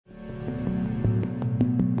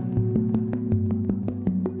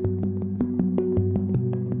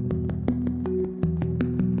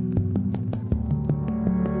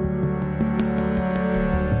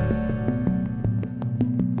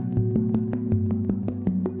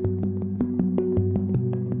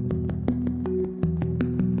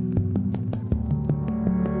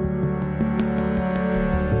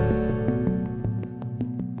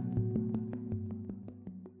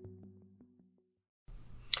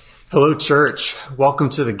Hello, church. Welcome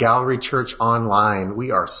to the Gallery Church Online. We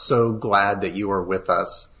are so glad that you are with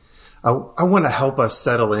us. I want to help us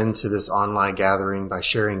settle into this online gathering by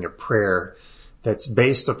sharing a prayer that's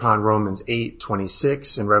based upon Romans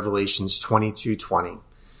 8:26 and Revelations 22:20.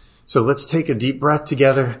 So let's take a deep breath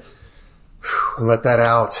together and let that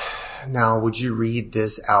out. Now, would you read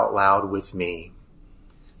this out loud with me?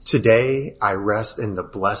 Today, I rest in the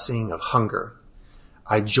blessing of hunger.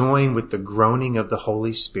 I join with the groaning of the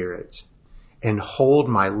Holy Spirit and hold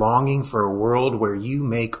my longing for a world where you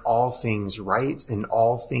make all things right and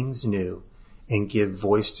all things new and give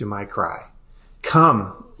voice to my cry.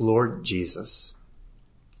 Come, Lord Jesus.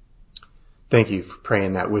 Thank you for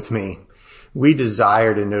praying that with me. We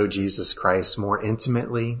desire to know Jesus Christ more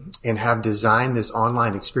intimately and have designed this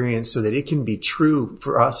online experience so that it can be true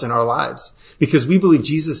for us in our lives, because we believe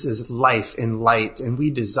Jesus is life and light, and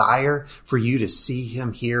we desire for you to see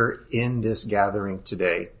him here in this gathering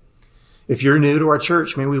today. If you're new to our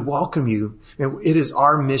church, may we welcome you. It is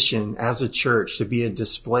our mission as a church to be a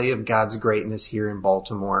display of God's greatness here in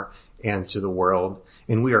Baltimore and to the world.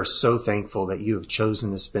 And we are so thankful that you have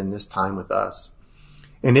chosen to spend this time with us.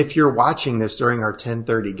 And if you're watching this during our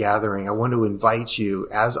 10:30 gathering, I want to invite you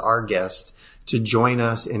as our guest to join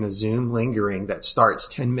us in a Zoom lingering that starts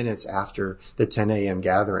 10 minutes after the 10 a.m.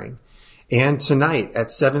 gathering. And tonight at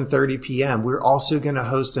 7:30 p.m., we're also going to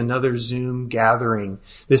host another Zoom gathering.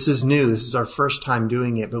 This is new. This is our first time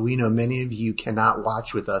doing it, but we know many of you cannot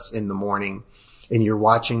watch with us in the morning, and you're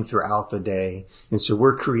watching throughout the day. And so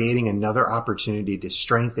we're creating another opportunity to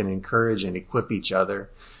strengthen, encourage, and equip each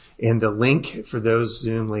other. And the link for those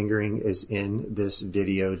Zoom lingering is in this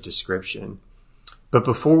video description. But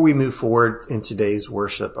before we move forward in today's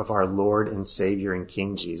worship of our Lord and Savior and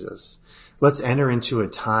King Jesus, let's enter into a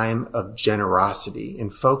time of generosity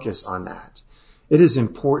and focus on that. It is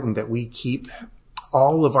important that we keep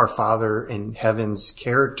all of our Father in heaven's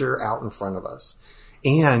character out in front of us,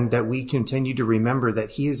 and that we continue to remember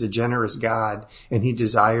that he is a generous God and he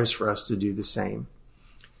desires for us to do the same.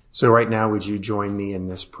 So right now, would you join me in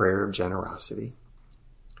this prayer of generosity?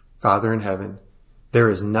 Father in heaven, there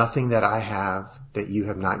is nothing that I have that you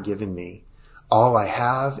have not given me. All I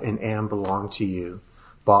have and am belong to you,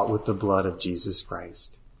 bought with the blood of Jesus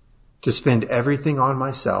Christ. To spend everything on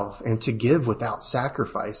myself and to give without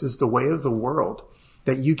sacrifice is the way of the world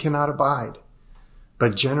that you cannot abide.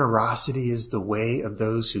 But generosity is the way of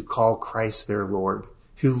those who call Christ their Lord,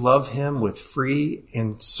 who love him with free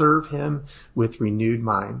and serve him with renewed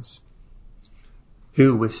minds,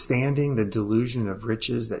 who, withstanding the delusion of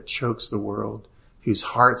riches that chokes the world, whose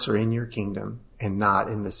hearts are in your kingdom and not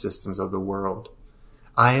in the systems of the world.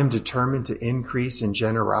 I am determined to increase in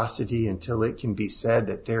generosity until it can be said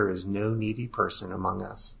that there is no needy person among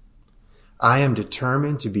us. I am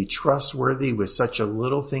determined to be trustworthy with such a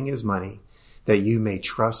little thing as money, that you may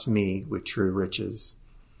trust me with true riches.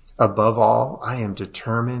 Above all, I am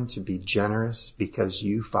determined to be generous because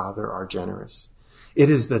you, Father, are generous. It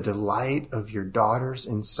is the delight of your daughters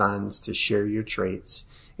and sons to share your traits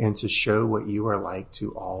and to show what you are like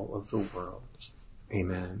to all of the world.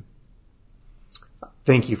 Amen.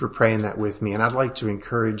 Thank you for praying that with me. And I'd like to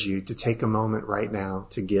encourage you to take a moment right now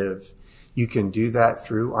to give. You can do that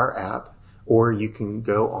through our app, or you can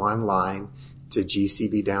go online to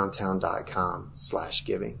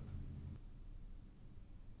gcbdowntown.com/giving.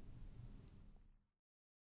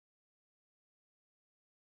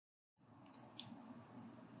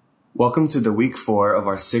 Welcome to the week 4 of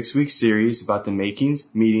our 6-week series about the makings,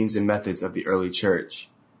 meetings, and methods of the early church.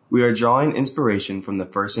 We are drawing inspiration from the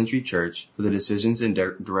first century church for the decisions and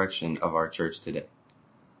direction of our church today.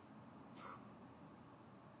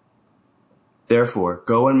 Therefore,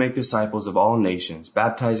 go and make disciples of all nations,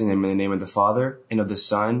 baptizing them in the name of the Father, and of the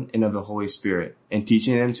Son, and of the Holy Spirit, and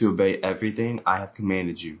teaching them to obey everything I have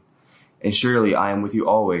commanded you. And surely I am with you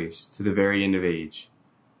always, to the very end of age.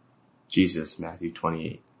 Jesus, Matthew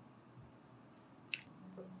 28.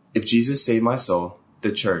 If Jesus saved my soul,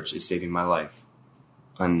 the church is saving my life.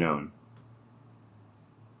 Unknown.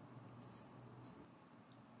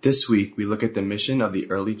 This week, we look at the mission of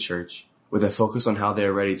the early church with a focus on how they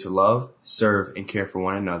are ready to love, serve, and care for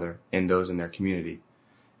one another and those in their community.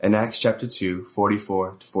 In Acts chapter 2,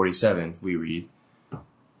 44-47, we read,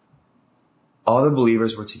 All the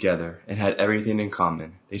believers were together and had everything in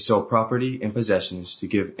common. They sold property and possessions to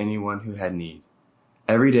give anyone who had need.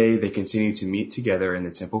 Every day they continued to meet together in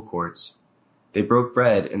the temple courts. They broke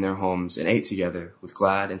bread in their homes and ate together with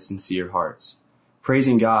glad and sincere hearts,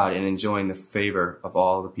 praising God and enjoying the favor of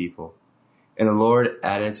all the people. And the Lord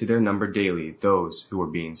added to their number daily those who were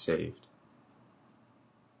being saved.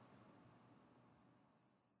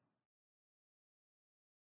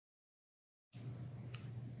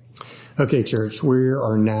 Okay, church, we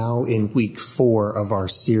are now in week 4 of our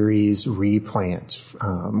series Replant,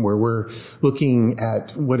 where we're looking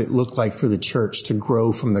at what it looked like for the church to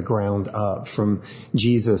grow from the ground up, from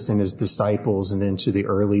Jesus and his disciples, and then to the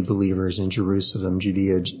early believers in Jerusalem,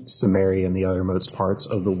 Judea, Samaria, and the uttermost parts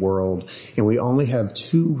of the world. And we only have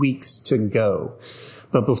 2 weeks to go.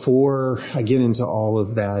 But before I get into all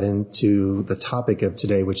of that, into the topic of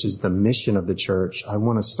today, which is the mission of the church, I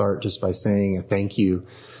want to start just by saying a thank you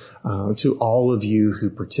to all of you who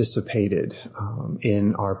participated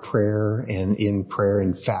in our prayer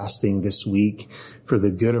and fasting this week for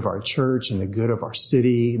the good of our church and the good of our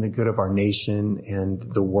city and the good of our nation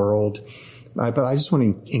and the world. But I just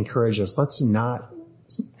want to encourage us, let's not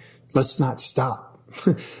stop.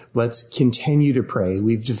 Let's continue to pray.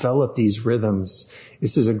 We've developed these rhythms.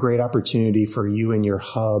 This is a great opportunity for you and your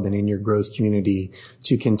hub and in your growth community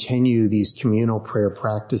to continue these communal prayer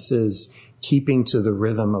practices, keeping to the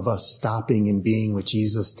rhythm of us stopping and being with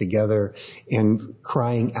Jesus together and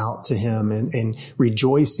crying out to him and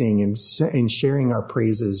rejoicing and sharing our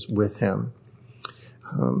praises with him.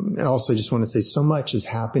 And also just want to say so much is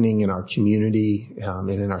happening in our community and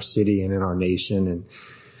in our city and in our nation. And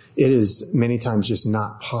it is many times just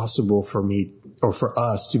not possible for me or for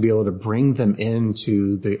us to be able to bring them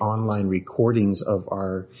into the online recordings of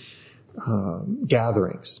our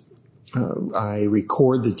gatherings. I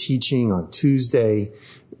record the teaching on Tuesday.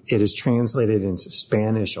 It is translated into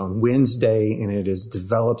Spanish on Wednesday, and it is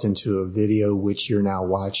developed into a video, which you're now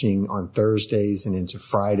watching on Thursdays and into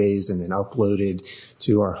Fridays, and then uploaded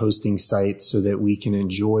to our hosting site so that we can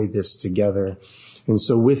enjoy this together. And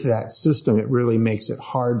so with that system, it really makes it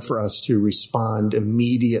hard for us to respond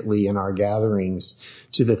immediately in our gatherings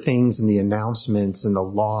to the things and the announcements and the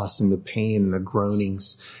loss and the pain and the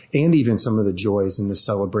groanings and even some of the joys and the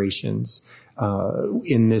celebrations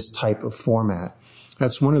in this type of format.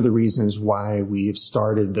 That's one of the reasons why we've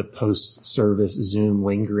started the post-service Zoom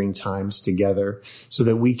lingering times together so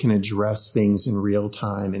that we can address things in real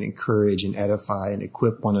time and encourage and edify and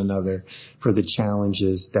equip one another for the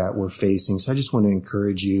challenges that we're facing. So I just want to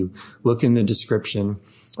encourage you, look in the description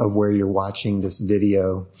of where you're watching this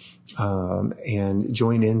video and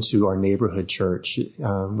join into our neighborhood church,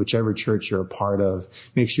 whichever church you're a part of.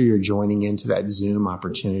 Make sure you're joining into that Zoom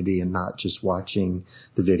opportunity and not just watching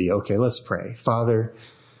the video. Okay, let's pray. Father,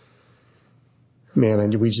 man,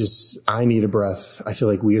 I need a breath. I feel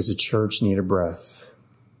like we as a church need a breath.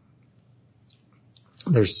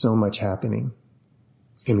 There's so much happening,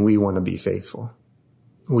 and we want to be faithful.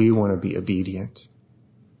 We want to be obedient.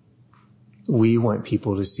 We want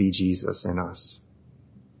people to see Jesus in us.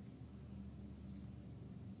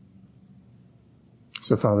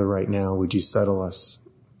 So, Father, right now, would you settle us,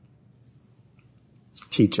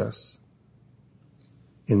 teach us,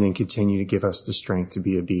 and then continue to give us the strength to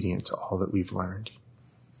be obedient to all that we've learned.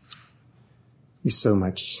 We so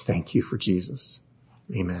much thank you for Jesus.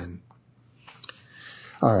 Amen.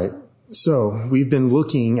 All right. So we've been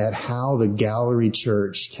looking at how the Gallery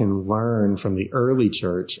Church can learn from the early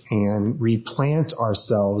church and replant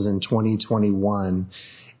ourselves in 2021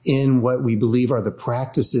 in what we believe are the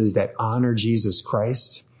practices that honor Jesus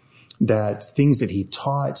Christ, that things that he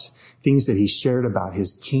taught, things that he shared about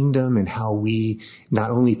his kingdom and how we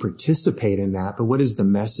not only participate in that, but what is the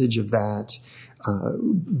message of that?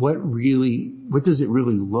 What does it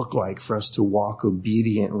really look like for us to walk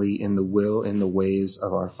obediently in the will and the ways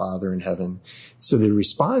of our Father in heaven? So the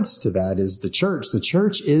response to that is the church. The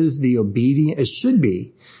church is the obedient, it should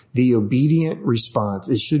be the obedient response.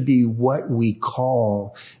 It should be what we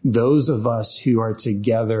call those of us who are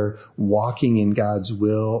together walking in God's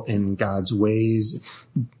will and God's ways,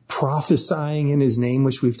 prophesying in his name,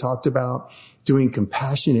 which we've talked about, doing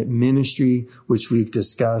compassionate ministry, which we've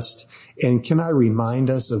discussed. And can I remind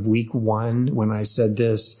us of week 1 when I said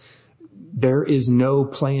this? There is no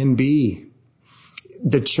plan B.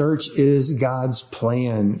 The church is God's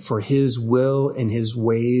plan for his will and his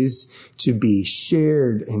ways to be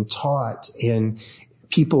shared and taught and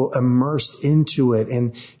people immersed into it,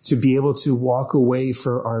 and to be able to walk away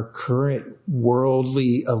for our current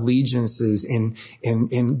worldly allegiances and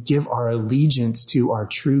give our allegiance to our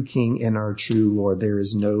true King and our true Lord. There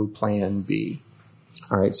is no plan B.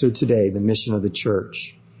 All right. So today, the mission of the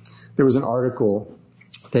church. There was an article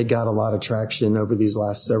that got a lot of traction over these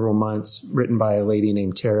last several months, written by a lady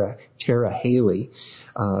named Tara Haley.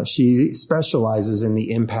 She specializes in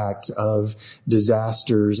the impact of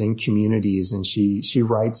disasters in communities, and she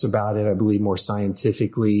writes about it, I believe, more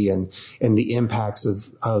scientifically and the impacts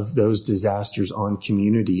of those disasters on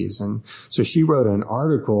communities. And so she wrote an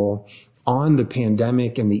article on the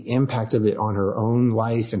pandemic and the impact of it on her own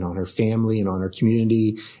life and on her family and on her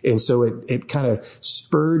community. And so it kind of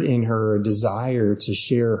spurred in her a desire to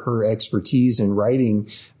share her expertise in writing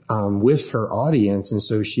with her audience. And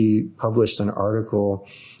so she published an article,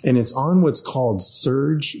 and it's on what's called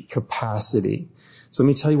surge capacity. So let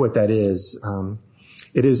me tell you what that is.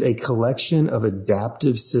 It is a collection of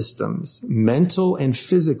adaptive systems, mental and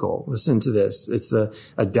physical. Listen to this. It's the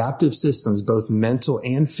adaptive systems, both mental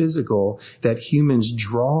and physical, that humans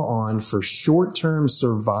draw on for short-term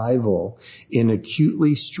survival in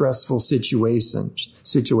acutely stressful situations,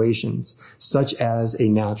 such as a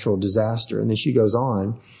natural disaster. And then she goes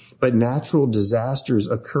on, but natural disasters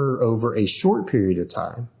occur over a short period of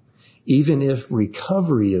time, even if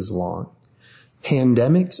recovery is long.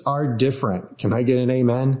 Pandemics are different. Can I get an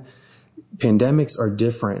amen? Pandemics are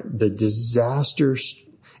different. The disaster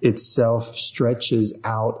itself stretches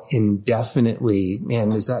out indefinitely.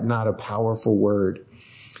 Man, is that not a powerful word?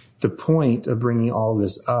 The point of bringing all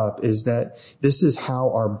this up is that this is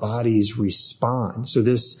how our bodies respond. So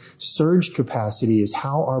this surge capacity is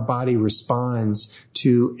how our body responds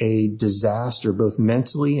to a disaster, both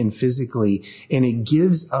mentally and physically. And it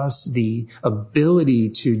gives us the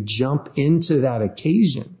ability to jump into that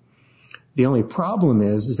occasion. The only problem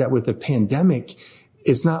is that with the pandemic,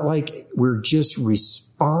 it's not like we're just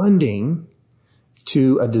responding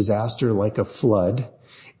to a disaster like a flood,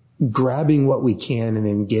 grabbing what we can and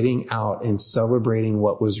then getting out and celebrating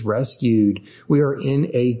what was rescued. We are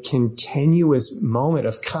in a continuous moment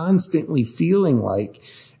of constantly feeling like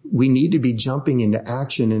we need to be jumping into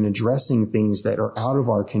action and addressing things that are out of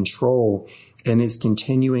our control. And it's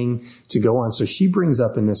continuing to go on. So she brings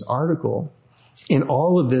up in this article, and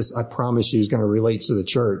all of this, I promise you, is going to relate to the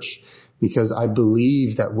church, because I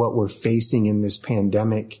believe that what we're facing in this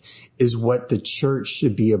pandemic is what the church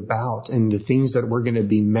should be about. And the things that we're going to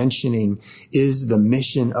be mentioning is the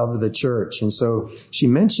mission of the church. And so she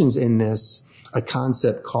mentions in this a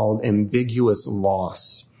concept called ambiguous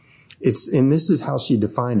loss. And this is how she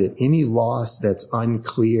defined it: any loss that's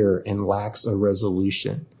unclear and lacks a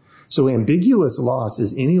resolution. So ambiguous loss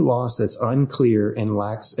is any loss that's unclear and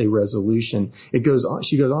lacks a resolution. She goes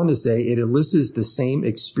on to say it elicits the same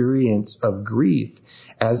experience of grief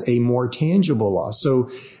as a more tangible loss.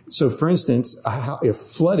 So for instance, if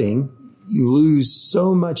flooding, you lose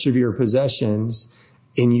so much of your possessions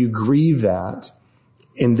and you grieve that.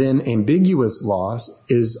 And then ambiguous loss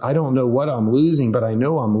is, I don't know what I'm losing, but I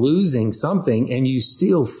know I'm losing something, and you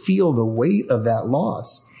still feel the weight of that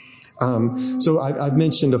loss. So I've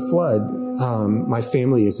mentioned a flood. My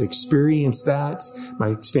family has experienced that.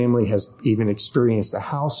 My family has even experienced a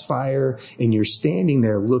house fire, and you're standing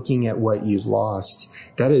there looking at what you've lost.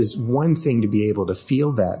 That is one thing to be able to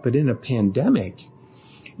feel that. But in a pandemic,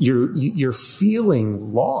 you're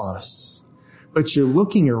feeling loss, but you're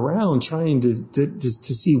looking around trying to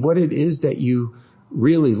see what it is that you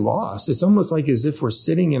really lost. It's almost like as if we're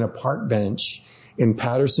sitting in a park bench in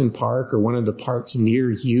Patterson Park or one of the parks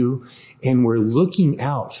near you, and we're looking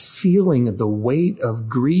out, feeling the weight of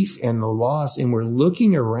grief and the loss, and we're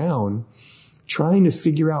looking around trying to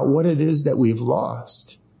figure out what it is that we've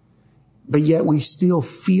lost. But yet we still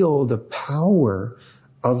feel the power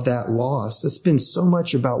of that loss. That's been so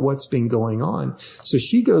much about what's been going on. So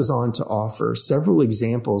she goes on to offer several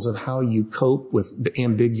examples of how you cope with the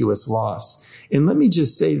ambiguous loss. And let me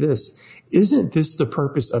just say this. Isn't this the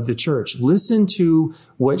purpose of the church? Listen to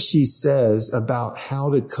what she says about how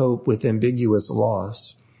to cope with ambiguous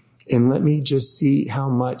loss. And let me just see how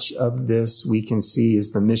much of this we can see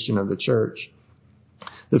is the mission of the church.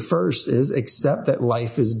 The first is accept that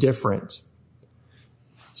life is different.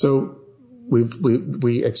 So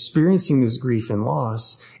we experiencing this grief and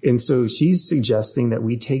loss. And so she's suggesting that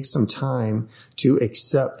we take some time to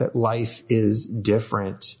accept that life is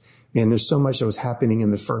different. Man, there's so much that was happening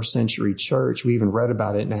in the first century church. We even read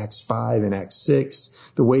about it in Acts 5 and Acts 6,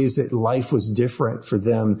 the ways that life was different for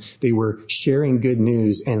them. They were sharing good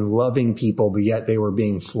news and loving people, but yet they were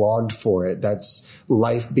being flogged for it. That's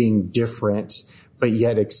life being different, but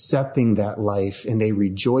yet accepting that life, and they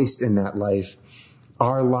rejoiced in that life.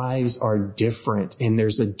 Our lives are different, and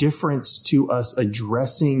there's a difference to us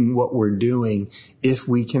addressing what we're doing if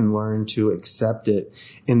we can learn to accept it.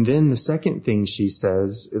 And then the second thing she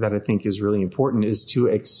says that I think is really important is to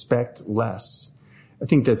expect less. I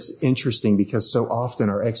think that's interesting because so often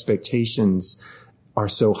our expectations are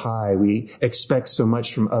so high. We expect so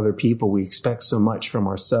much from other people. We expect so much from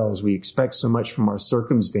ourselves. We expect so much from our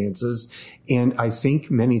circumstances. And I think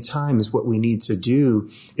many times what we need to do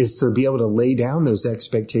is to be able to lay down those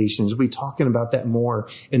expectations. We'll be talking about that more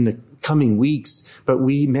in the coming weeks, but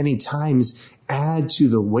we many times add to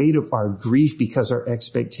the weight of our grief because our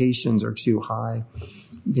expectations are too high.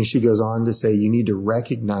 And she goes on to say, you need to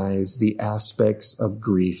recognize the aspects of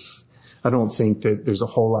grief. I don't think that there's a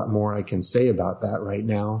whole lot more I can say about that right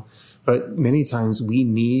now. But many times we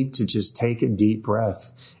need to just take a deep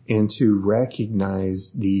breath and to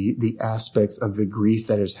recognize the aspects of the grief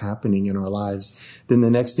that is happening in our lives. Then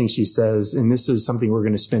the next thing she says, and this is something we're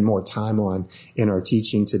going to spend more time on in our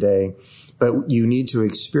teaching today, but you need to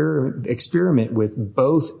experiment with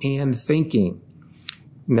both and thinking.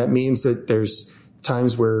 And that means that there's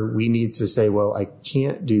times where we need to say, well, I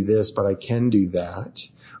can't do this, but I can do that.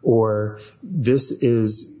 Or this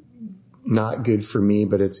is not good for me,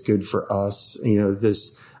 but it's good for us.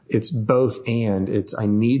 It's both and. It's I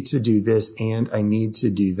need to do this and I need to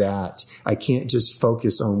do that. I can't just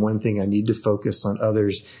focus on one thing. I need to focus on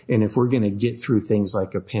others. And if we're going to get through things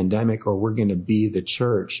like a pandemic, or we're going to be the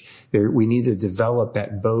church, we need to develop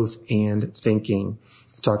that both and thinking.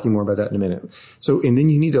 Talking more about that in a minute. And then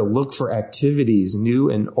you need to look for activities, new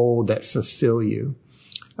and old, that fulfill you.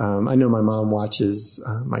 I know my mom watches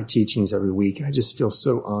my teachings every week, and I just feel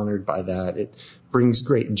so honored by that. It brings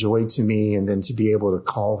great joy to me, and then to be able to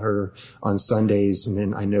call her on Sundays, and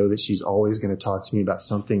then I know that she's always going to talk to me about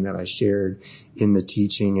something that I shared in the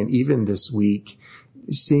teaching. And even this week,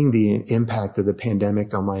 seeing the impact of the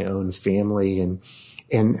pandemic on my own family and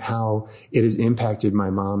how it has impacted my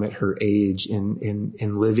mom at her age in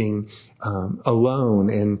living alone,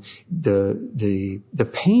 and the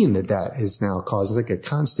pain that has now caused, like a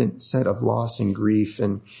constant set of loss and grief.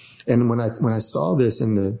 And when I saw this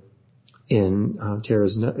in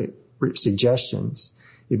Tara's suggestions,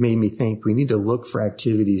 it made me think we need to look for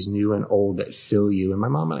activities new and old that fill you. And my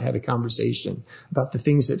mom and I had a conversation about the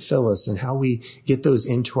things that fill us and how we get those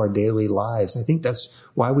into our daily lives. I think that's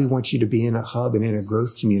why we want you to be in a hub and in a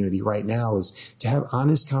growth community right now, is to have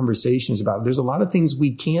honest conversations about, there's a lot of things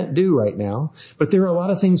we can't do right now, but there are a lot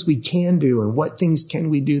of things we can do. And what things can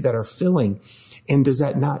we do that are filling? And does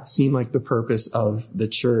that not seem like the purpose of the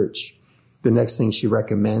church? The next thing she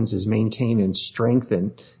recommends is maintain and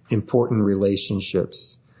strengthen important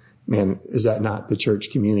relationships. Man, is that not the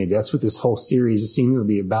church community? That's what this whole series is seeming to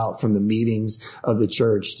be about, from the meetings of the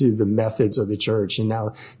church to the methods of the church, and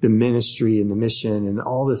now the ministry and the mission and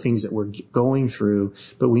all the things that we're going through.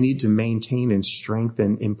 But we need to maintain and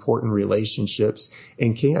strengthen important relationships.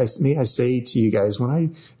 And may I say to you guys, when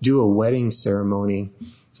I do a wedding ceremony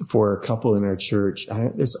for a couple in our church,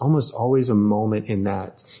 there's almost always a moment in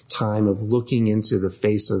that time of looking into the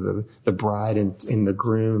face of the bride and the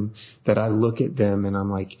groom, that I look at them and I'm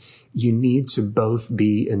like, you need to both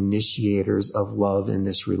be initiators of love in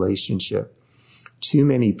this relationship. Too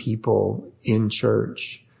many people in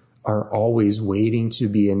church are always waiting to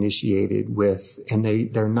be initiated with, and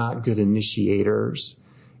they're not good initiators.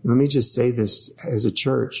 And let me just say this, as a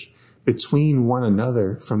church, between one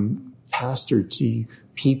another, from pastor to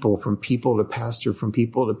people, from people to pastor, from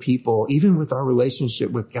people to people, even with our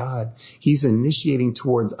relationship with God, he's initiating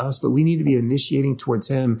towards us, but we need to be initiating towards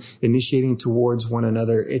him, initiating towards one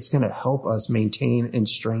another. It's going to help us maintain and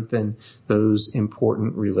strengthen those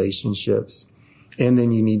important relationships. And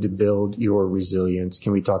then you need to build your resilience.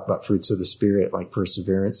 Can we talk about fruits of the Spirit like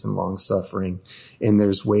perseverance and long suffering? And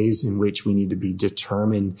there's ways in which we need to be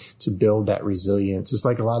determined to build that resilience. It's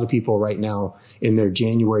like a lot of people right now in their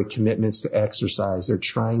January commitments to exercise, they're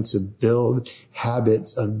trying to build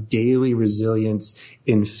habits of daily resilience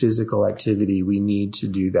in physical activity. We need to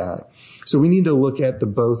do that. So we need to look at the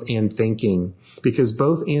both and thinking, because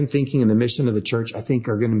both and thinking and the mission of the church, I think,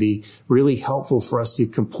 are going to be really helpful for us to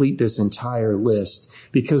complete this entire list,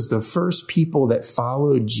 because the first people that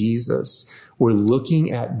followed Jesus were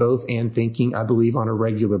looking at both and thinking, I believe, on a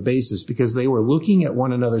regular basis, because they were looking at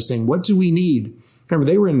one another saying, what do we need? Remember,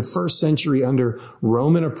 they were in the first century under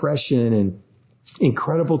Roman oppression and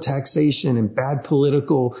incredible taxation and bad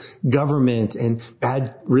political government and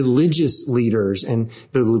bad religious leaders and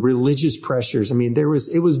the religious pressures. I mean, it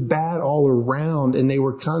was bad all around, and they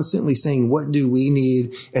were constantly saying, what do we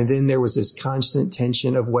need? And then there was this constant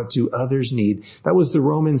tension of what do others need? That was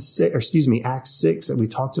the Acts 6 that we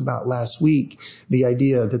talked about last week. The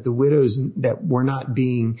idea that the widows that were not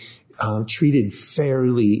being treated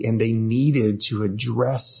fairly, and they needed to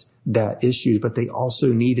address that issue, but they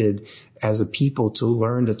also needed, as a people, to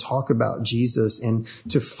learn to talk about Jesus and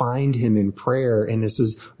to find him in prayer. And this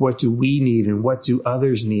is, what do we need and what do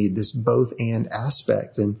others need? This both and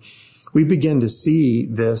aspect. And we begin to see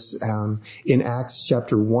this in Acts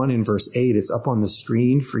chapter 1 and verse 8. It's up on the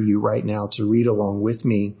screen for you right now to read along with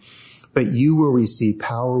me. but you will receive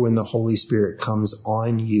power when the Holy Spirit comes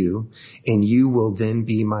on you, and you will then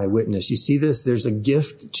be my witness. You see this? There's a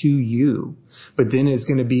gift to you, but then it's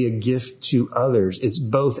going to be a gift to others. It's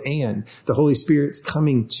both and. The Holy Spirit's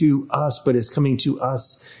coming to us, but it's coming to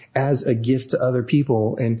us as a gift to other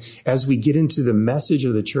people. And as we get into the message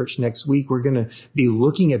of the church next week, we're going to be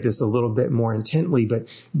looking at this a little bit more intently, but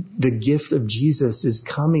the gift of Jesus is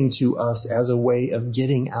coming to us as a way of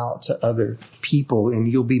getting out to other people.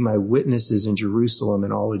 And you'll be my witnesses in Jerusalem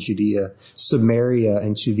and all of Judea, Samaria,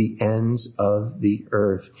 and to the ends of the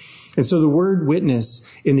earth. And so the word witness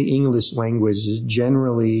in the English language is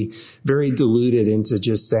generally very diluted into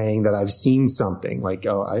just saying that I've seen something, like,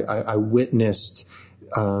 oh, I witnessed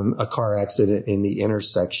a car accident in the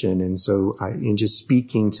intersection. And so in just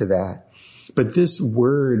speaking to that. But this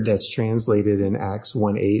word that's translated in Acts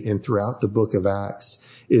 1:8 and throughout the book of Acts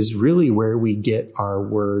is really where we get our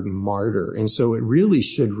word martyr. And so it really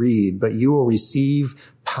should read, but you will receive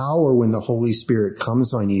power when the Holy Spirit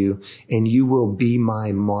comes on you, and you will be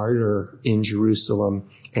my martyr in Jerusalem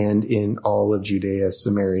and in all of Judea,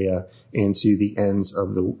 Samaria, and to the ends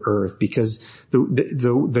of the earth. Because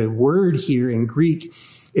the word here in Greek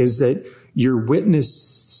is that you're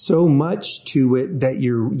witnessed so much to it that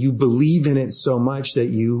you believe in it so much that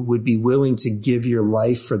you would be willing to give your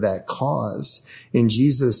life for that cause. And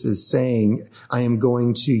Jesus is saying, I am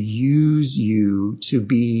going to use you to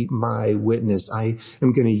be my witness. I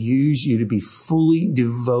am going to use you to be fully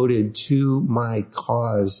devoted to my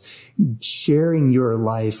cause, sharing your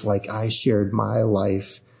life like I shared my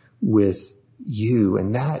life with you.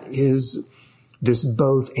 And that is this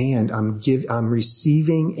both and. I'm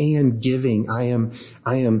receiving and giving. I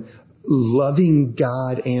am loving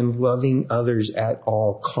God and loving others at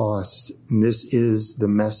all cost. And this is the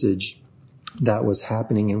message that was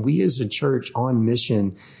happening. And we as a church on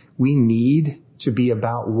mission, we need to be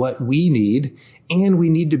about what we need, and we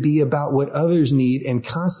need to be about what others need, and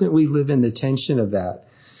constantly live in the tension of that.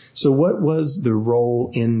 So what was the role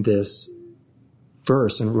in this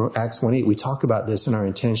verse in Acts 1:8? We talk about this in our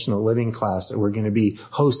intentional living class that we're going to be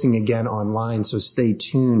hosting again online. So stay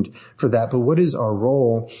tuned for that. But what is our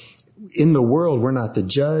role in the world? We're not the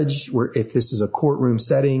judge. If this is a courtroom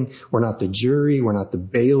setting, we're not the jury. We're not the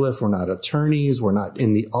bailiff. We're not attorneys. We're not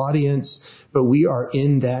in the audience, but we are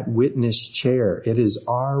in that witness chair. It is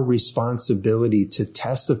our responsibility to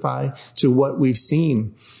testify to what we've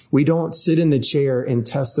seen. We don't sit in the chair and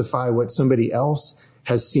testify what somebody else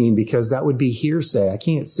has seen, because that would be hearsay. I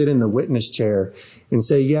can't sit in the witness chair and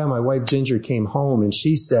say, yeah, my wife Ginger came home and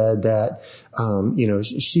she said that,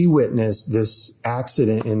 she witnessed this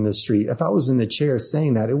accident in the street. If I was in the chair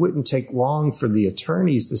saying that, it wouldn't take long for the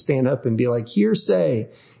attorneys to stand up and be like, hearsay,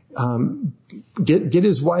 get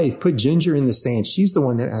his wife, put Ginger in the stand. She's the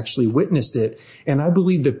one that actually witnessed it. And I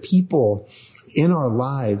believe the people in our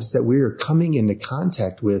lives that we are coming into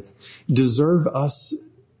contact with deserve us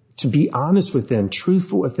to be honest with them,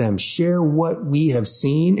 truthful with them, share what we have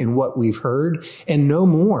seen and what we've heard, and no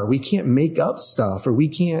more. We can't make up stuff, or we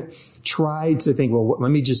can't try to think, well,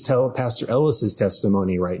 let me just tell Pastor Ellis's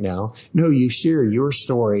testimony right now. No, you share your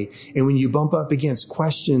story. And when you bump up against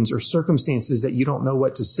questions or circumstances that you don't know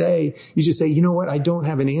what to say, you just say, you know what? I don't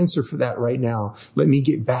have an answer for that right now. Let me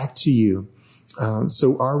get back to you.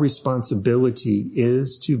 So our responsibility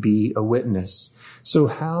is to be a witness. So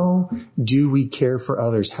how do we care for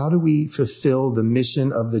others? How do we fulfill the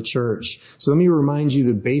mission of the church? So let me remind you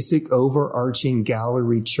the basic overarching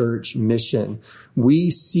Gallery Church mission.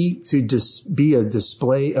 We seek to be a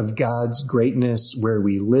display of God's greatness where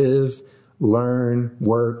we live, learn,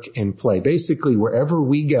 work, and play. Basically, wherever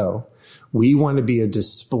we go, we want to be a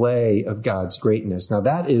display of God's greatness. Now,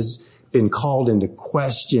 that has been called into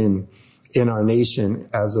question in our nation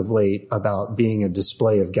as of late about being a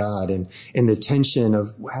display of God, and the tension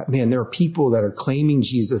of, man, there are people that are claiming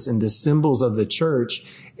Jesus and the symbols of the church,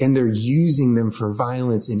 and they're using them for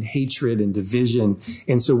violence and hatred and division.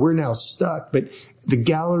 And so we're now stuck. But the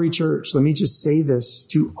Gallery Church, let me just say this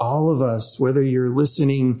to all of us, whether you're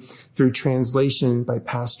listening through translation by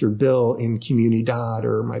Pastor Bill in Comunidad,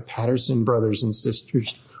 or my Patterson brothers and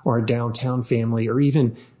sisters, or our downtown family, or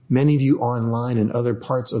even many of you online in other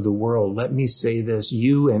parts of the world, let me say this.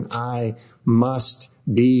 You and I must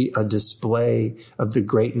be a display of the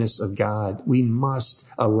greatness of God. We must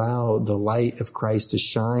allow the light of Christ to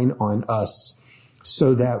shine on us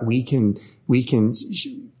so that we can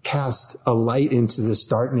cast a light into this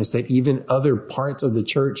darkness that even other parts of the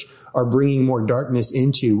church are bringing more darkness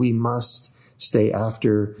into. We must stay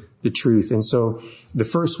after the truth. And so the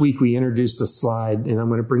first week we introduced a slide, and I'm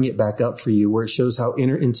going to bring it back up for you, where it shows how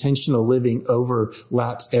intentional living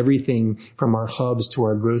overlaps everything from our hubs to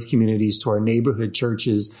our growth communities to our neighborhood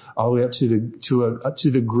churches, all the way up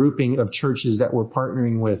to the grouping of churches that we're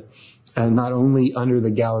partnering with, and not only under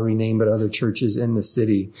the Gallery name, but other churches in the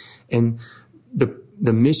city. And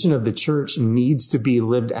the mission of the church needs to be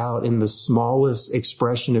lived out in the smallest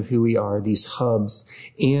expression of who we are, these hubs,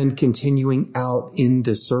 and continuing out in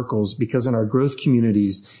the circles, because in our growth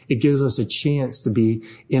communities, it gives us a chance to be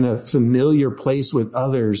in a familiar place with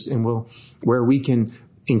others, and where we can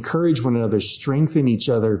encourage one another, strengthen each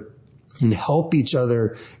other, and help each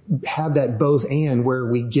other have that both and, where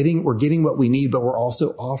we're getting what we need, but we're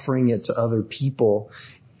also offering it to other people.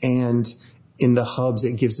 And in the hubs,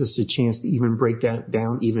 it gives us a chance to even break that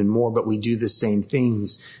down even more, but we do the same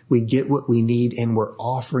things. We get what we need and we're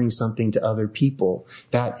offering something to other people.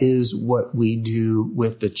 That is what we do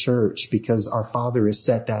with the church, because our Father has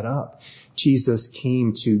set that up. Jesus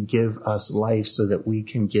came to give us life so that we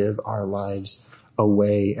can give our lives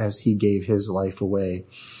away as he gave his life away.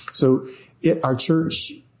 So our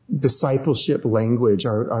church discipleship language,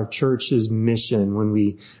 our church's mission, when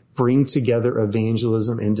we bring together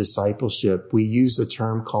evangelism and discipleship, we use a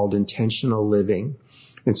term called intentional living.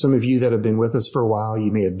 And some of you that have been with us for a while,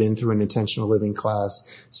 you may have been through an intentional living class.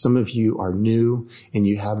 Some of you are new and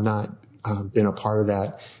you have not been a part of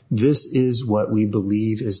that. This is what we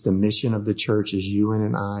believe is the mission of the church, is you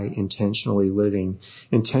and I intentionally living.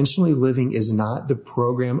 Intentionally living is not the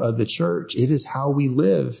program of the church. It is how we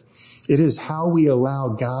live. It is how we allow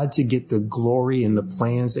God to get the glory in the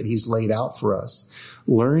plans that he's laid out for us.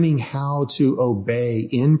 Learning how to obey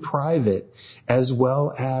in private, as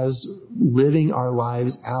well as living our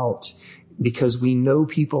lives out, because we know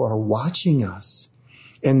people are watching us.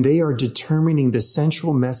 And they are determining the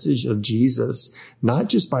central message of Jesus, not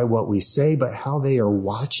just by what we say, but how they are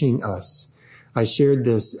watching us. I shared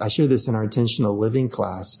this in our intentional living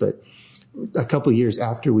class, but a couple of years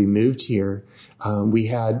after we moved here, we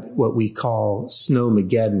had what we call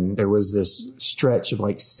Snowmageddon. There was this stretch of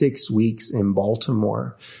like 6 weeks in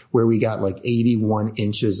Baltimore where we got like 81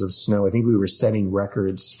 inches of snow. I think we were setting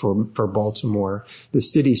records for Baltimore. The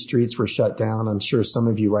city streets were shut down. I'm sure some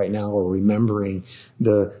of you right now are remembering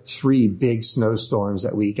the 3 big snowstorms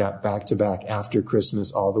that we got back to back after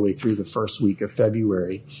Christmas all the way through the first week of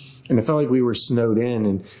February. And it felt like we were snowed in,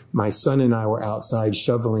 and my son and I were outside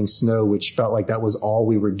shoveling snow, which felt like that was all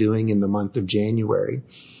we were doing in the month of January.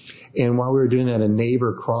 And while we were doing that, a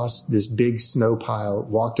neighbor crossed this big snow pile,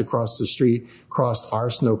 walked across the street, crossed our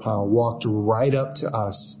snow pile, walked right up to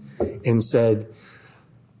us and said,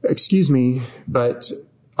 "Excuse me, but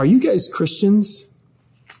are you guys Christians?"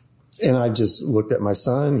 And I just looked at my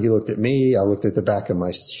son. He looked at me. I looked at the back of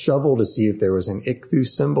my shovel to see if there was an Ichthus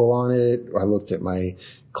symbol on it. I looked at my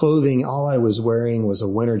clothing. All I was wearing was a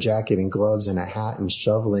winter jacket and gloves and a hat and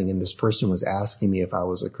shoveling. And this person was asking me if I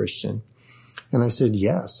was a Christian. And I said,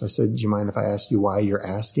 yes. I said, "Do you mind if I ask you why you're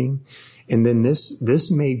asking?" And then this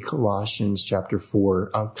made Colossians chapter 4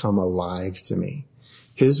 come alive to me.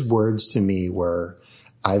 His words to me were,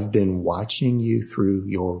 "I've been watching you through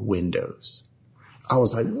your windows." I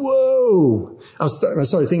was like, whoa. I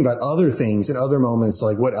started thinking about other things and other moments,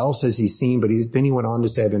 like what else has he seen? But then he went on to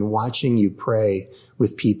say, "I've been watching you pray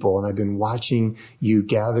with people, and I've been watching you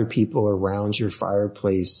gather people around your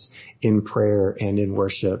fireplace in prayer and in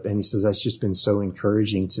worship." And he says, that's just been so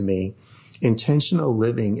encouraging to me. Intentional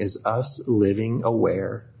living is us living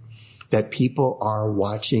aware that people are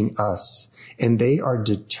watching us, and they are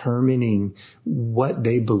determining what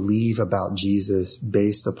they believe about Jesus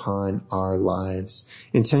based upon our lives.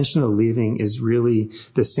 Intentional living is really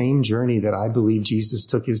the same journey that I believe Jesus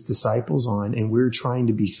took his disciples on, and we're trying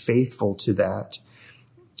to be faithful to that.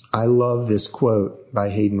 I love this quote by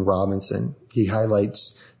Hayden Robinson. He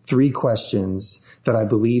highlights 3 questions that I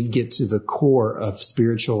believe get to the core of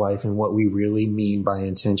spiritual life and what we really mean by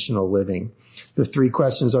intentional living. The 3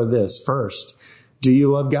 questions are this. First, do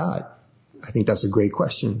you love God? I think that's a great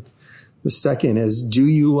question. The second is, do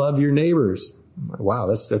you love your neighbors? Wow,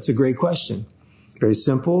 that's a great question. Very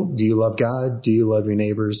simple. Do you love God? Do you love your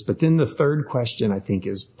neighbors? But then the third question I think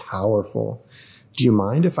is powerful. Do you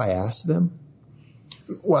mind if I ask them?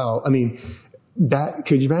 Well, I mean,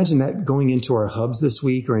 could you imagine that going into our hubs this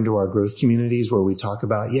week or into our growth communities where we talk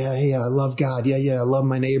about, yeah, I love God. Yeah, I love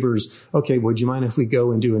my neighbors. Okay, would you mind if we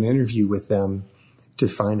go and do an interview with them to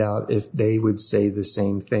find out if they would say the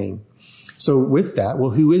same thing? So with that,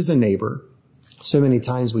 well, who is a neighbor? So many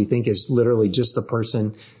times we think it's literally just the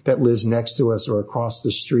person that lives next to us or across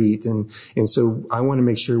the street. And so I want to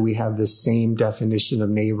make sure we have the same definition of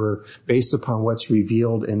neighbor based upon what's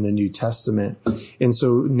revealed in the New Testament. And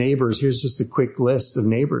so neighbors, here's just a quick list of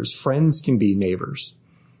neighbors. Friends can be neighbors.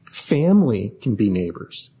 Family can be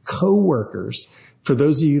neighbors. Co-workers. For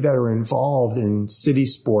those of you that are involved in city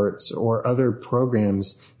sports or other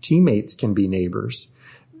programs, teammates can be neighbors.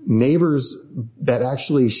 Neighbors that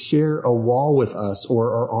actually share a wall with us or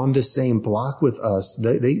are on the same block with us,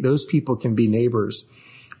 those people can be neighbors.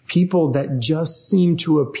 People that just seem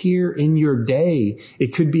to appear in your day.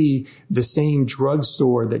 It could be the same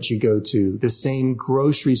drugstore that you go to, the same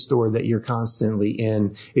grocery store that you're constantly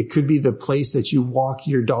in. It could be the place that you walk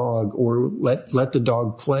your dog or let the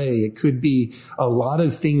dog play. It could be a lot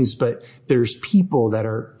of things, but there's people that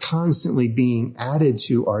are constantly being added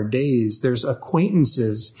to our days. There's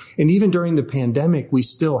acquaintances. And even during the pandemic, we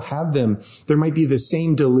still have them. There might be the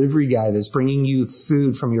same delivery guy that's bringing you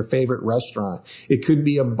food from your favorite restaurant. It could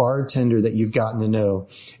be a bartender that you've gotten to know.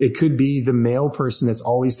 It could be the mail person that's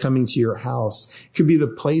always coming to your house. It could be the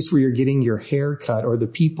place where you're getting your hair cut or the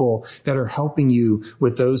people that are helping you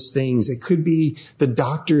with those things. It could be the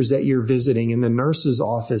doctors that you're visiting in the nurse's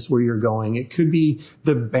office where you're going. It could be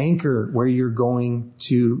the banker where you're going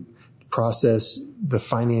to process the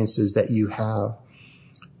finances that you have.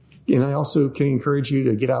 And I also can encourage you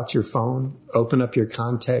to get out your phone, open up your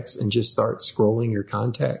contacts, and just start scrolling your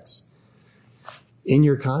contacts. In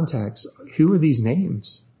your contacts, who are these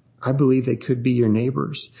names? I believe they could be your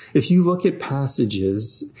neighbors. If you look at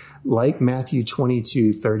passages like Matthew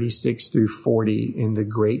 22, 36 through 40 in the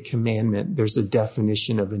Great Commandment, there's a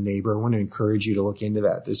definition of a neighbor. I want to encourage you to look into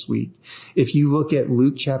that this week. If you look at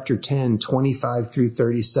Luke chapter 10, 25 through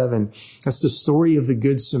 37, that's the story of the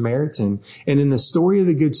Good Samaritan. And in the story of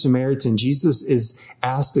the Good Samaritan, Jesus is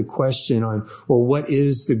asked a question on, well, what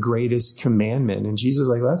is the greatest commandment? And Jesus is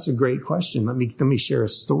like, well, that's a great question. Let me share a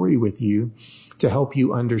story with you to help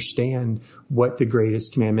you understand what the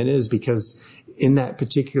greatest commandment is. Because in that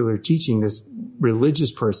particular teaching, this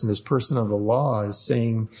religious person, this person of the law is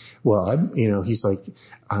saying, well, he's like,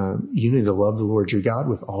 you need to love the Lord your God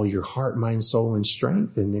with all your heart, mind, soul, and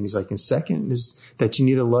strength. And then he's like, and second is that you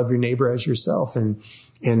need to love your neighbor as yourself. And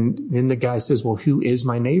then the guy says, well, who is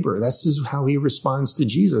my neighbor? That's just how he responds to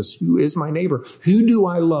Jesus. Who is my neighbor? Who do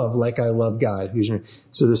I love like I love God?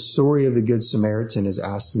 So the story of the Good Samaritan is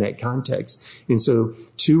asked in that context. And so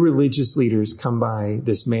two religious leaders come by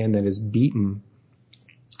this man that is beaten.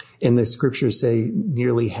 And the scriptures say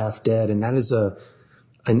nearly half dead. And that is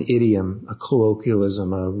an idiom, a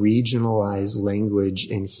colloquialism, a regionalized language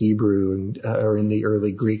in Hebrew or in the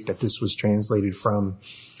early Greek that this was translated from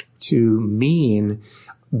to mean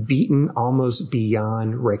beaten almost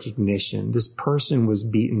beyond recognition. This person was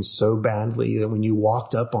beaten so badly that when you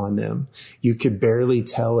walked up on them, you could barely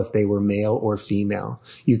tell if they were male or female.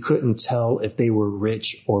 You couldn't tell if they were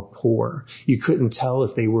rich or poor. You couldn't tell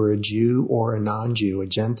if they were a Jew or a non-Jew, a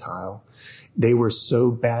Gentile. They were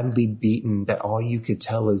so badly beaten that all you could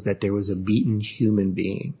tell is that there was a beaten human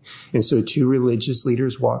being. And so two religious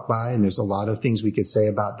leaders walked by, and there's a lot of things we could say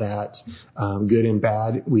about that, good and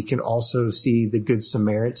bad. We can also see the Good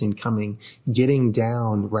Samaritan coming, getting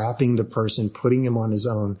down, wrapping the person, putting him on his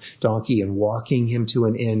own donkey and walking him to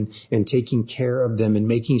an inn and taking care of them and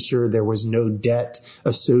making sure there was no debt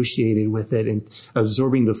associated with it and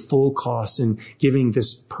absorbing the full costs and giving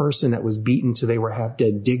this person that was beaten till they were half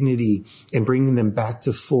dead dignity and bringing them back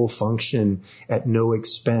to full function at no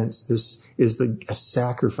expense. This is a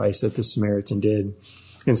sacrifice that the Samaritan did.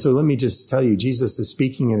 And so let me just tell you, Jesus is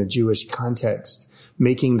speaking in a Jewish context,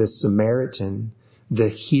 making the Samaritan the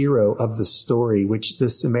hero of the story, which the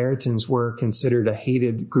Samaritans were considered a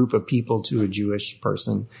hated group of people to a Jewish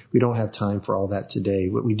person. We don't have time for all that today,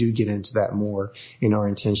 but we do get into that more in our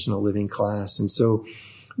intentional living class. And so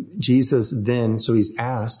Jesus then, so he's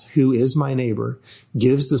asked, who is my neighbor?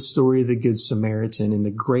 Gives the story of the Good Samaritan and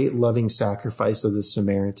the great loving sacrifice of the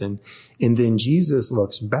Samaritan. And then Jesus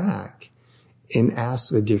looks back and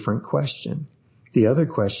asks a different question. The other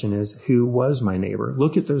question is, who was my neighbor?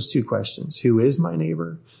 Look at those two questions. Who is my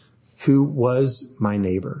neighbor? Who was my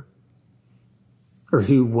neighbor? Or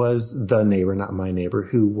who was the neighbor, not my neighbor?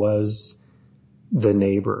 Who was the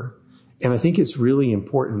neighbor? And I think it's really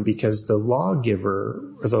important because the lawgiver,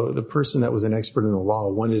 or the person that was an expert in the law,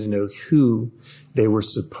 wanted to know who they were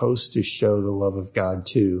supposed to show the love of God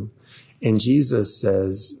to. And Jesus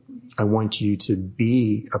says, I want you to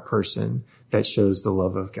be a person that shows the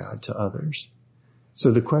love of God to others.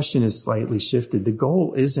 So the question is slightly shifted. The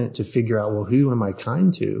goal isn't to figure out, well, who am I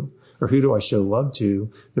kind to? or who do I show love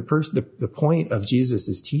to? The point of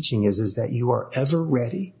Jesus' teaching is that you are ever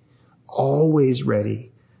ready, always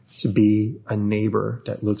ready to be a neighbor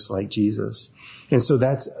that looks like Jesus. And so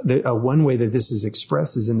that's one way that this is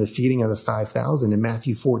expressed is in the feeding of the 5,000 in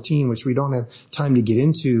Matthew 14, which we don't have time to get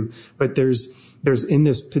into, but there's in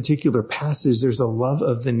this particular passage, there's a love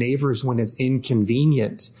of the neighbors when it's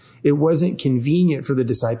inconvenient. It wasn't convenient for the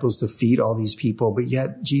disciples to feed all these people, but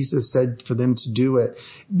yet Jesus said for them to do it.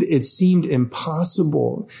 It seemed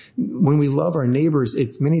impossible. When we love our neighbors,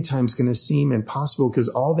 it's many times going to seem impossible because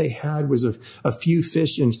all they had was a few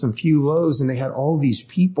fish and some few loaves, and they had all these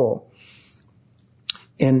people.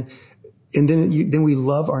 And then we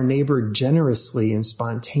love our neighbor generously and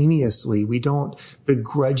spontaneously. We don't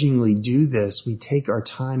begrudgingly do this. We take our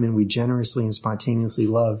time and we generously and spontaneously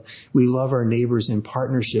love. We love our neighbors in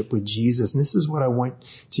partnership with Jesus. And this is what I want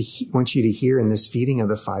you to hear in this feeding of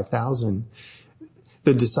the 5,000.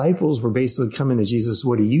 The disciples were basically coming to Jesus,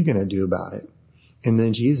 what are you going to do about it? And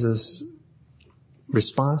then Jesus'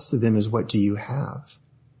 response to them is, what do you have?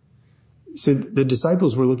 So the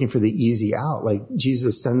disciples were looking for the easy out, like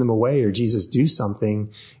Jesus send them away or Jesus do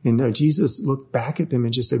something. And no, Jesus looked back at them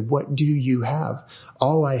and just said, what do you have?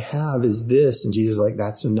 All I have is this. And Jesus is like,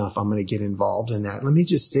 that's enough. I'm going to get involved in that. Let me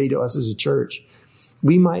just say to us as a church,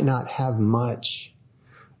 we might not have much,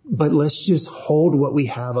 but let's just hold what we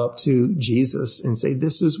have up to Jesus and say,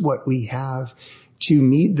 this is what we have to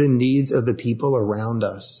meet the needs of the people around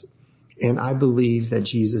us. And I believe that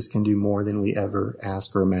Jesus can do more than we ever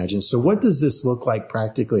ask or imagine. So what does this look like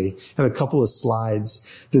practically? I have a couple of slides.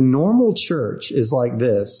 The normal church is like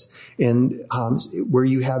this, and where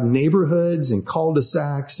you have neighborhoods and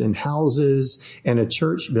cul-de-sacs and houses and a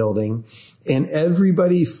church building, and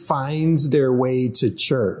everybody finds their way to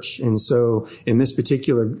church. And so in this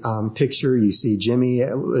particular picture, you see Jimmy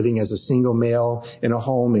living as a single male in a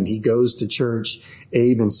home, and he goes to church.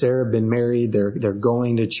 Abe and Sarah have been married. They're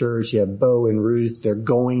going to church. You have Bo and Ruth. They're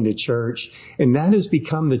going to church. And that has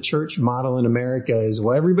become the church model in America is,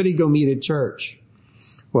 well, everybody go meet at church.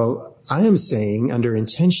 Well, I am saying under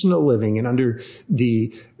intentional living and under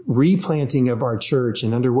the replanting of our church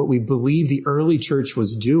and under what we believe the early church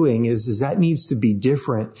was doing is that needs to be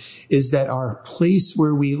different, is that our place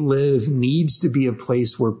where we live needs to be a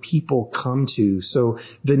place where people come to. So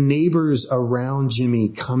the neighbors around Jimmy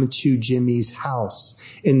come to Jimmy's house,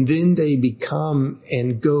 and then they become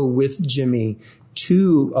and go with Jimmy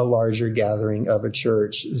to a larger gathering of a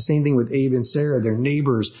church. The same thing with Abe and Sarah. Their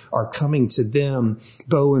neighbors are coming to them.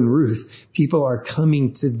 Bo and Ruth, people are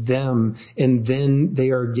coming to them, and then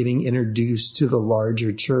they are getting introduced to the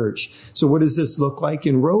larger church. So what does this look like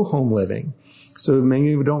in row home living? So many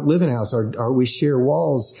people don't live in a house, or we share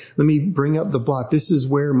walls. Let me bring up the block. This is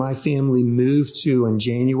where my family moved to on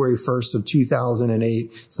January 1st of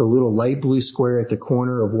 2008. It's a little light blue square at the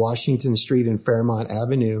corner of Washington Street and Fairmont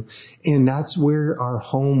Avenue. And that's where our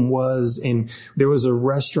home was. And there was a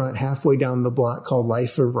restaurant halfway down the block called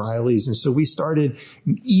Life of Riley's. And so we started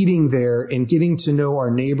eating there and getting to know our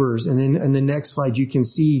neighbors. And then in the next slide, you can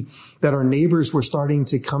see that our neighbors were starting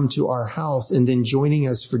to come to our house and then joining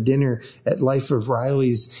us for dinner at Life of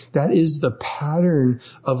Riley's. That is the pattern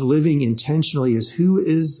of living intentionally, is who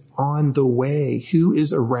is on the way, who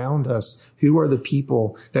is around us, who are the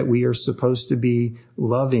people that we are supposed to be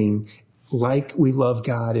loving like we love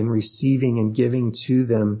God and receiving and giving to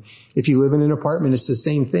them. If you live in an apartment, it's the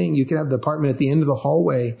same thing. You can have the apartment at the end of the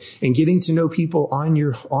hallway and getting to know people on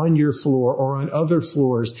your floor or on other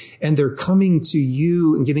floors, and they're coming to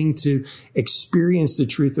you and getting to experience the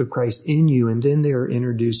truth of Christ in you, and then they're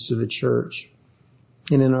introduced to the church.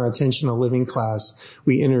 And in our intentional living class,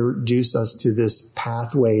 we introduce us to this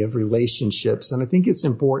pathway of relationships. And I think it's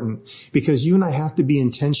important because you and I have to be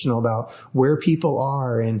intentional about where people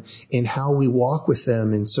are and how we walk with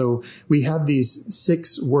them. And so we have these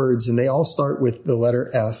 6 words, and they all start with the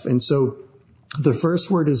letter F. And so the first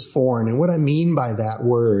word is foreign. And what I mean by that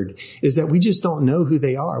word is that we just don't know who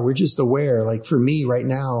they are. We're just aware. Like for me right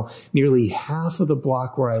now, nearly half of the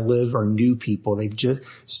block where I live are new people.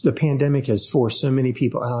 The pandemic has forced so many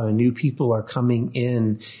people out, and new people are coming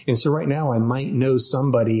in. And so right now I might know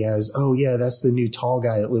somebody as, oh yeah, that's the new tall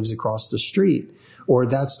guy that lives across the street. Or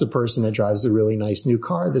that's the person that drives a really nice new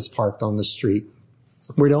car that's parked on the street.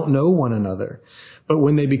 We don't know one another. But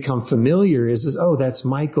when they become familiar, oh, that's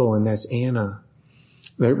Michael and that's Anna.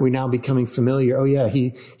 We're now becoming familiar. Oh yeah,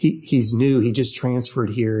 he's new. He just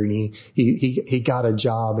transferred here and he got a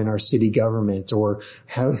job in our city government or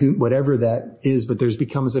whatever that is. But there's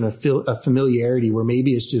becomes a familiarity where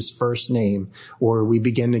maybe it's just first name, or we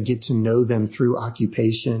begin to get to know them through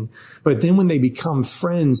occupation. But then when they become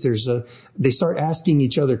friends, they start asking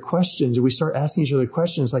each other questions, or we start asking each other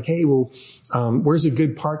questions like, hey, well, where's a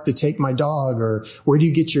good park to take my dog? Or where do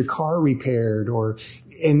you get your car repaired?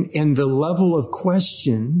 And the level of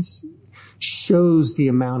questions shows the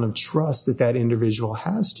amount of trust that individual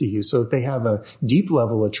has to you. So if they have a deep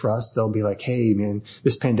level of trust, they'll be like, hey, man,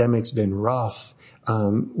 this pandemic's been rough.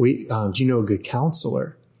 Do you know a good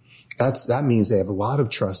counselor? That means they have a lot of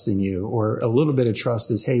trust in you. Or a little bit of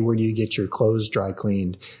trust is, hey, where do you get your clothes dry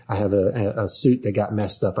cleaned? I have a suit that got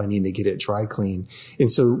messed up. I need to get it dry cleaned.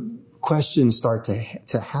 And so questions start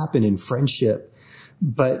to happen in friendship,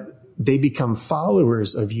 but they become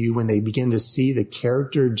followers of you when they begin to see the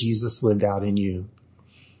character of Jesus lived out in you.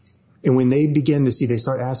 And when they begin to see, they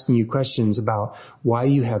start asking you questions about why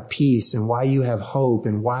you have peace and why you have hope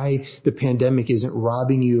and why the pandemic isn't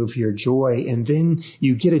robbing you of your joy. And then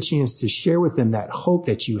you get a chance to share with them that hope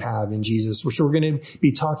that you have in Jesus, which we're going to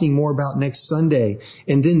be talking more about next Sunday.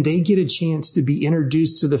 And then they get a chance to be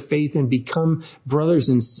introduced to the faith and become brothers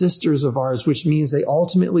and sisters of ours, which means they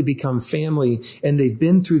ultimately become family. And they've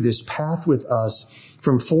been through this path with us,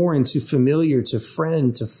 from foreign to familiar to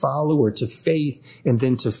friend to follower to faith and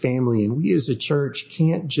then to family. And we as a church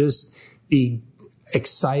can't just be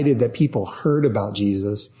excited that people heard about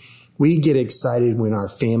Jesus. We get excited when our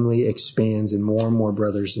family expands and more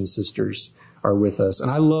brothers and sisters are with us. And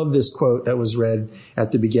I love this quote that was read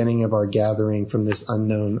at the beginning of our gathering from this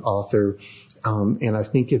unknown author. And I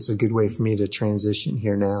think it's a good way for me to transition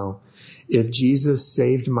here now. If Jesus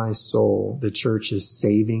saved my soul, the church is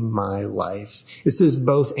saving my life. It says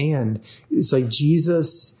both and. It's like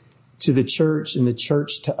Jesus to the church and the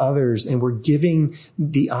church to others. And we're giving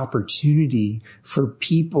the opportunity for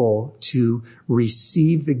people to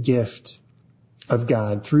receive the gift of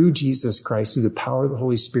God through Jesus Christ, through the power of the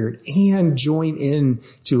Holy Spirit, and join in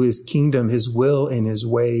to his kingdom, his will, and his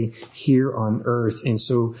way here on earth. And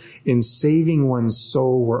so in saving one's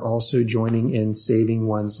soul, we're also joining in saving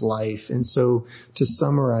one's life. And so to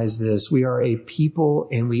summarize this, we are a people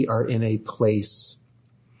and we are in a place.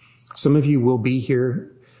 Some of you will be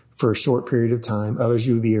here for a short period of time. Others,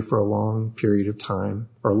 you will be here for a long period of time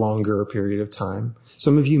or longer period of time.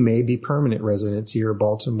 Some of you may be permanent residents here in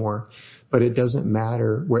Baltimore. But it doesn't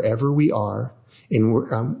matter wherever we are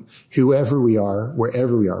and whoever we are,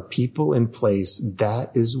 wherever we are, people in place,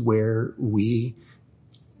 that is where we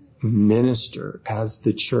minister as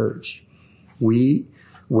the church.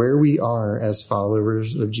 Where we are as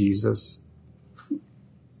followers of Jesus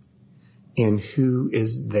and who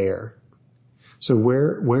is there. So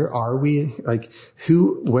where are we?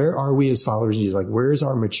 Where are we as followers of Jesus? Like, where is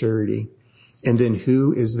our maturity? And then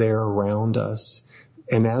who is there around us?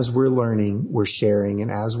 And as we're learning, we're sharing.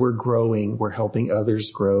 And as we're growing, we're helping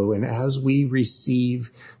others grow. And as we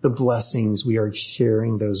receive the blessings, we are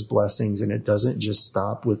sharing those blessings. And it doesn't just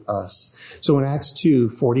stop with us. So in Acts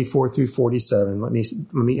 2:44 through 47, let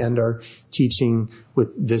me end our teaching with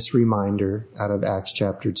this reminder out of Acts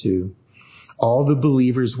chapter 2. All the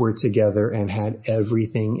believers were together and had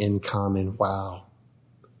everything in common. Wow.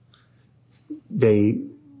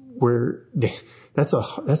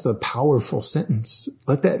 That's a powerful sentence.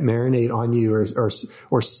 Let that marinate on you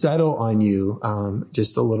or settle on you,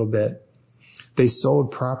 just a little bit. They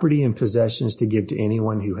sold property and possessions to give to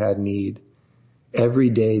anyone who had need.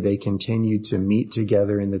 Every day they continued to meet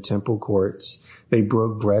together in the temple courts. They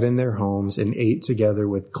broke bread in their homes and ate together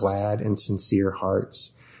with glad and sincere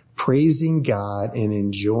hearts, praising God and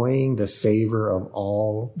enjoying the favor of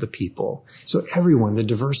all the people. So everyone, the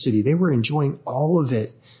diversity, they were enjoying all of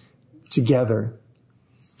it together.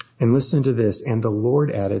 And listen to this. And the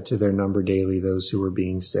Lord added to their number daily those who were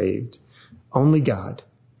being saved. Only God.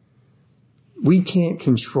 We can't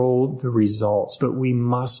control the results, but we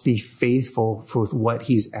must be faithful with what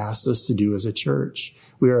he's asked us to do as a church.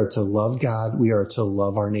 We are to love God. We are to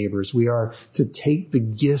love our neighbors. We are to take the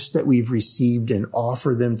gifts that we've received and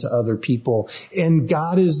offer them to other people. And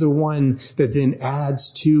God is the one that then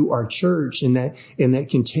adds to our church and that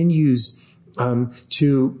continues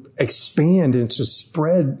to expand and to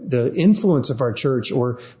spread the influence of our church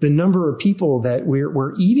or the number of people that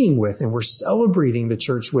we're eating with and we're celebrating the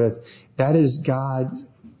church with. That is God's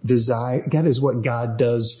desire. That is what God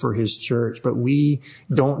does for his church. But we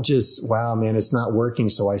don't just, wow, man, it's not working,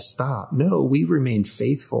 so I stop. No, we remain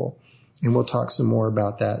faithful And we'll talk some more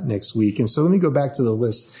about that next week. And so let me go back to the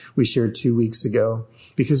list we shared 2 weeks ago,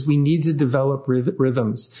 because we need to develop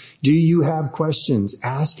rhythms. Do you have questions?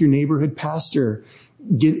 Ask your neighborhood pastor.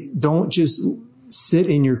 Don't just sit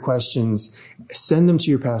in your questions. Send them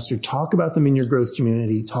to your pastor. Talk about them in your growth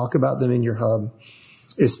community. Talk about them in your hub.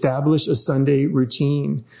 Establish a Sunday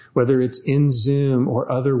routine, whether it's in Zoom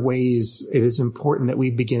or other ways. It is important that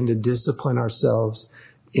we begin to discipline ourselves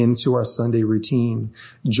into our Sunday routine.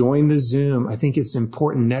 Join the Zoom. I think it's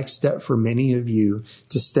important next step for many of you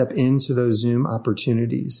to step into those Zoom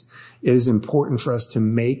opportunities. It is important for us to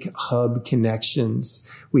make hub connections.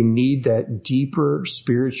 We need that deeper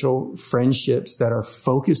spiritual friendships that are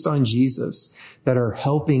focused on Jesus, that are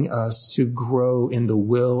helping us to grow in the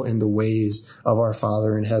will and the ways of our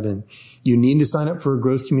Father in heaven. You need to sign up for a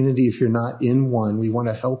growth community if you're not in one. We want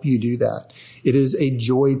to help you do that. It is a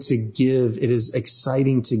joy to give. It is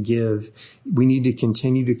exciting to give. We need to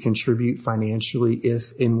continue to contribute financially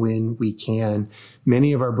if and when we can.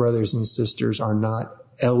 Many of our brothers and sisters are not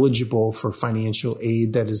eligible for financial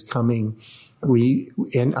aid that is coming.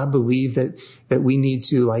 And I believe that we need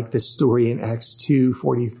to, like the story in Acts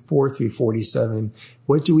 2:44 through 47,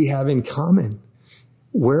 what do we have in common?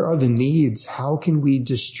 Where are the needs? How can we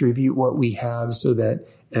distribute what we have so that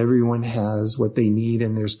everyone has what they need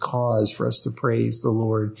and there's cause for us to praise the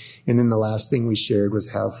Lord? And then the last thing we shared was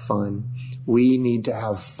have fun. We need to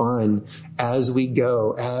have fun as we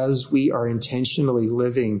go, as we are intentionally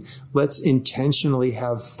living. Let's intentionally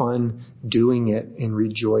have fun doing it and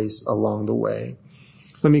rejoice along the way.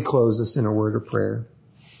 Let me close this in a word of prayer.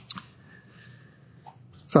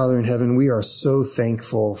 Father in heaven, we are so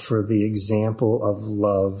thankful for the example of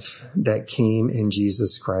love that came in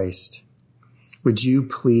Jesus Christ. Would you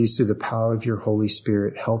please, through the power of your Holy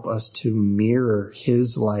Spirit, help us to mirror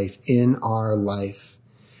his life in our life?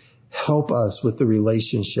 Help us with the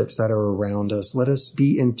relationships that are around us. Let us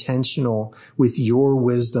be intentional with your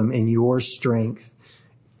wisdom and your strength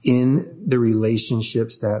in the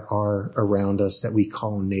relationships that are around us that we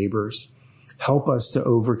call neighbors. Help us to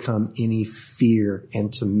overcome any fear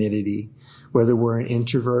and timidity, whether we're an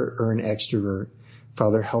introvert or an extrovert.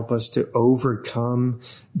 Father, help us to overcome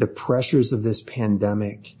the pressures of this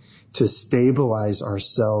pandemic, to stabilize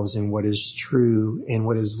ourselves in what is true and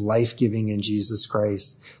what is life-giving in Jesus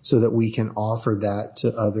Christ, so that we can offer that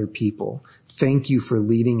to other people. Thank you for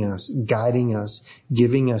leading us, guiding us,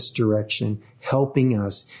 giving us direction, helping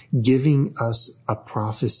us, giving us a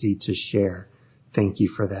prophecy to share. Thank you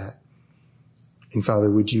for that. And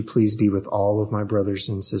Father, would you please be with all of my brothers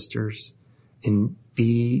and sisters and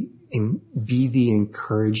be the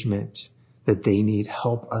encouragement that they need.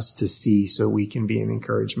 Help us to see so we can be an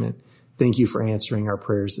encouragement. Thank you for answering our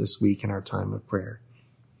prayers this week in our time of prayer.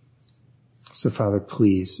 So Father,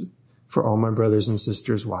 please, for all my brothers and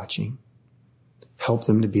sisters watching, help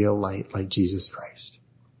them to be a light like Jesus Christ.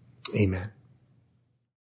 Amen.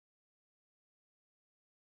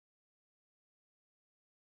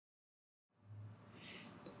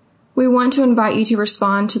 We want to invite you to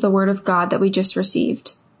respond to the word of God that we just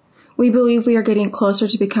received. We believe we are getting closer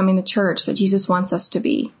to becoming the church that Jesus wants us to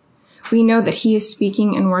be. We know that he is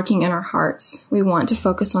speaking and working in our hearts. We want to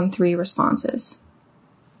focus on 3 responses.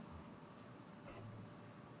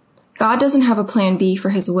 God doesn't have a plan B for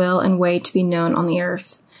his will and way to be known on the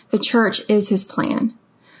earth. The church is his plan.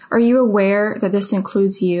 Are you aware that this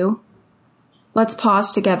includes you? Let's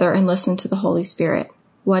pause together and listen to the Holy Spirit.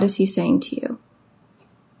 What is he saying to you?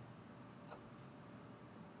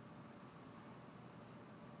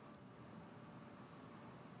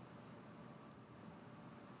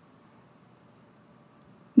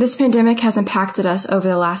 This pandemic has impacted us over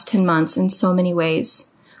the last 10 months in so many ways.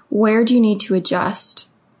 Where do you need to adjust?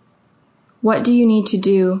 What do you need to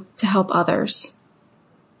do to help others?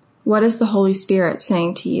 What is the Holy Spirit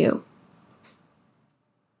saying to you?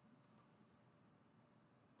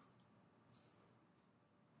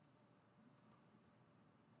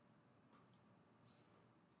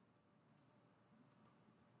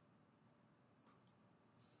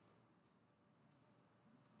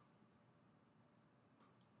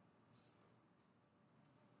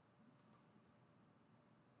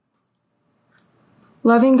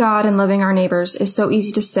 Loving God and loving our neighbors is so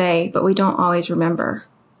easy to say, but we don't always remember.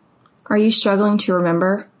 Are you struggling to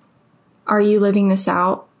remember? Are you living this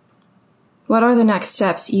out? What are the next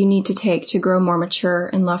steps you need to take to grow more mature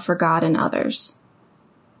in love for God and others?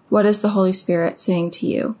 What is the Holy Spirit saying to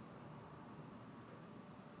you?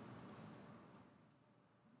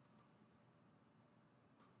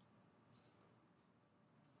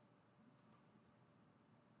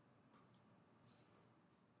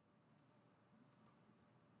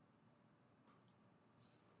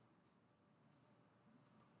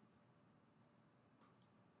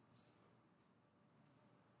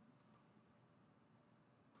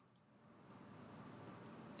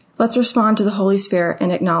 Let's respond to the Holy Spirit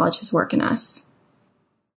and acknowledge His work in us.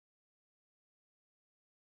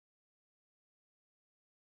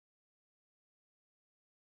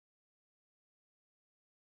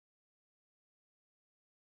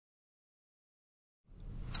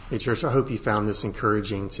 Hey, church, I hope you found this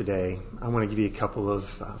encouraging today. I want to give you a couple of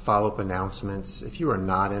follow-up announcements. If you are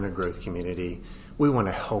not in a growth community, we want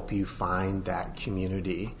to help you find that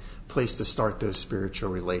community, place to start those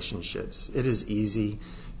spiritual relationships. It is easy.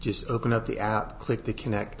 Just open up the app, click the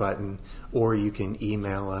connect button, or you can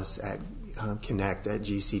email us at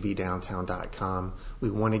connect@gcbdowntown.com. We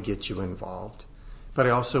want to get you involved. But I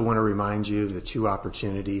also want to remind you of the two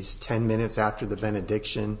opportunities. 10 minutes after the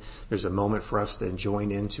benediction, there's a moment for us to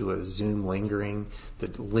join into a Zoom lingering. The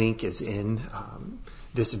link is in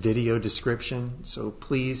this video description. So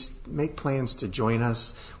please make plans to join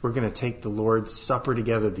us. We're going to take the Lord's Supper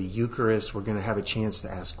together, the Eucharist. We're going to have a chance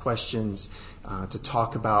to ask questions, to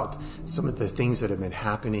talk about some of the things that have been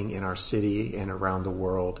happening in our city and around the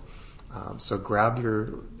world. So grab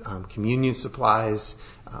your communion supplies,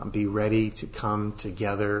 be ready to come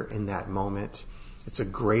together in that moment. It's a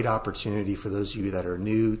great opportunity for those of you that are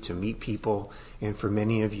new to meet people, and for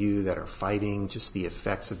many of you that are fighting just the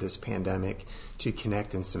effects of this pandemic to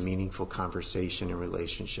connect in some meaningful conversation and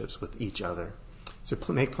relationships with each other. So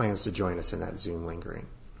make plans to join us in that Zoom lingering.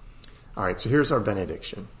 All right, so here's our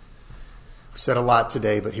benediction. We've said a lot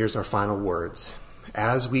today, but here's our final words.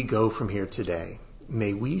 As we go from here today,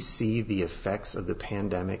 may we see the effects of the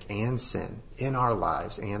pandemic and sin in our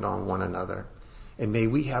lives and on one another. And may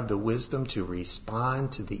we have the wisdom to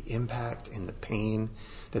respond to the impact and the pain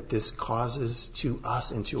that this causes to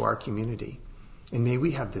us and to our community. And may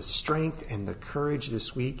we have the strength and the courage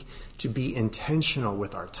this week to be intentional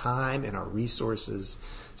with our time and our resources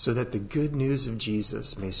so that the good news of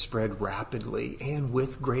Jesus may spread rapidly and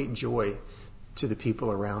with great joy to the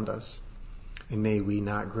people around us. And may we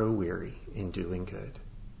not grow weary in doing good.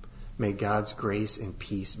 May God's grace and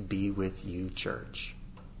peace be with you, church.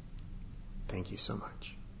 Thank you so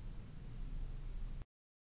much.